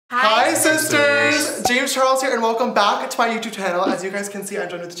Hi sisters! James Charles here and welcome back to my YouTube channel. As you guys can see, I'm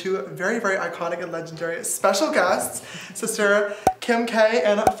joined with two very iconic and legendary special guests. Sister Kim K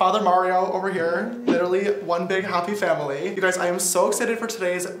and Father Mario over here. Literally one big happy family. You guys, I am so excited for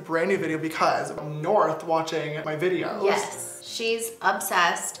today's brand new video because I'm North watching my videos. Yes. She's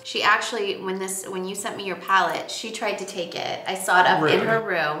obsessed. She actually, when you sent me your palette, she tried to take it. I saw it up in her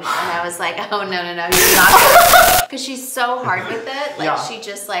room and I was like, oh no, you're not. Because she's so hard with it. Like she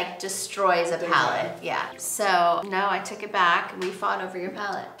just like destroys a palette. Yeah. So no, I took it back. We fought over your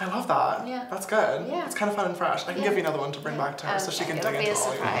palette. I love that. Yeah. That's good. Yeah. It's kind of fun and fresh. I can give you another one to bring back to her so she can dig into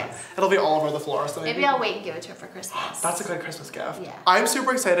all of it. It'll be all over the floor. So maybe I'll wait and give it to her for Christmas. That's a good Christmas gift. Yeah. I'm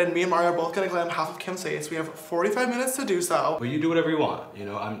super excited. Me and Mario are both gonna glam half of Kim's face. We have 45 minutes to do so. Well, you do whatever you want. You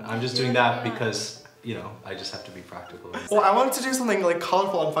know, I'm just doing that because, you know, I just have to be practical. Well, I wanted to do something like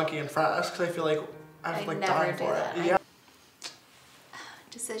colorful and funky and fresh because I feel like I'm like dying for it. Yeah.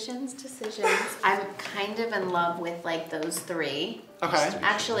 Decisions. I'm kind of in love with like those three. Okay.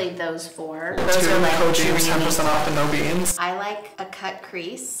 Actually, those four. Those are like code James 10% off and no beans. I like a cut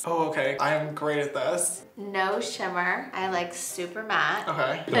crease. Oh, okay. I am great at this. No shimmer. I like super matte.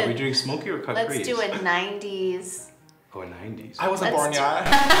 Okay. So are we doing smoky or cut crease? Let's do a 90s. Oh, a 90s. I wasn't born yet.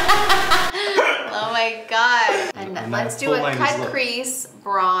 Oh my god. And let's do a cut crease,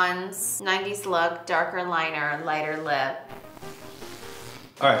 bronze, 90s look, darker liner, lighter lip.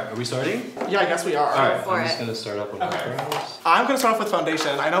 Alright, are we starting? Yeah, I guess we are. Alright, I'm just gonna start off with my brows. I'm gonna start off with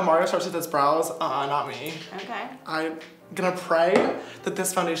foundation. I know Mario starts with his brows, not me. Okay. I'm gonna pray that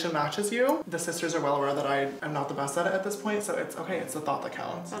this foundation matches you. The sisters are well aware that I am not the best at it at this point, so it's okay, it's the thought that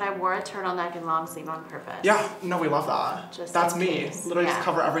counts. But I wore a turtleneck and long sleeve on purpose. Yeah, no, we love that. That's me. Literally just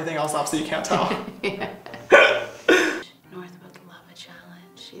cover everything else up so you can't tell. North would love a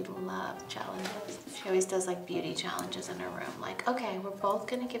challenge. She loves challenges. She always does like beauty challenges in her room. Like, okay, we're both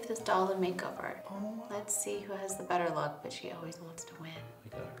gonna give this doll a makeover. Let's see who has the better look, but she always wants to win.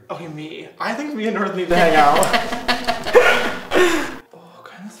 Okay, me. I think me and North need to hang out. Oh,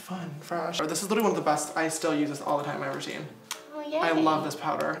 kind of fun, fresh. This is literally one of the best. I still use this all the time in my routine. Oh, yeah. I love this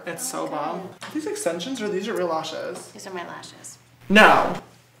powder. It's so bomb. Are these extensions or these are real lashes? These are my lashes. No.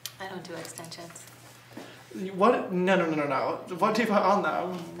 I don't do extensions. What? No. What do you put on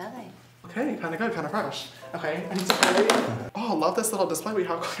them? Nothing. Okay, kind of good, kind of fresh. Okay, I need to pray. Oh, love this little display we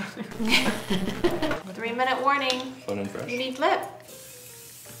have going on here. 3-minute warning. Fun and fresh. You need lip.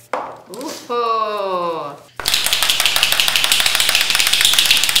 Ooh.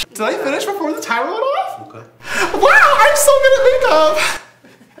 Did I finish before the timer went off? Okay. Wow, I'm so good at makeup!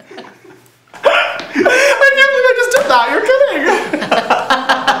 I can't believe I just did that, you're kidding!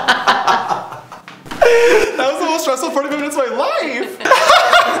 That was the most stressful 45 minutes of my life!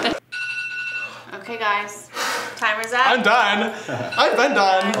 Okay guys, timer's up. I'm done. I've been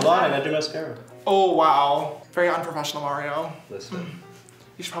done. Hold on, I gotta do mascara. Oh wow. Very unprofessional, Mario. Listen.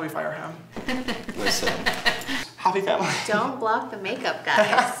 You should probably fire him. Listen. Happy family. Don't block the makeup,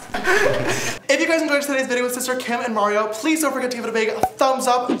 guys. If you guys enjoyed today's video with Sister Kim and Mario, please don't forget to give it a big thumbs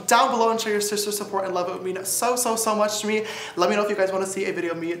up down below and show your sister's support and love. It would mean so much to me. Let me know if you guys want to see a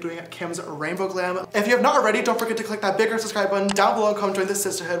video of me doing Kim's rainbow glam. If you have not already, don't forget to click that bigger subscribe button down below and come join the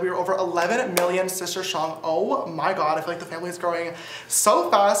sisterhood. We are over 11 million sister strong. Oh my god, I feel like the family is growing so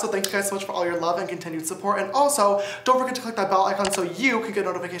fast. So thank you guys so much for all your love and continued support. And also, don't forget to click that bell icon so you can get a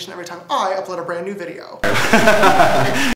notification every time I upload a brand new video.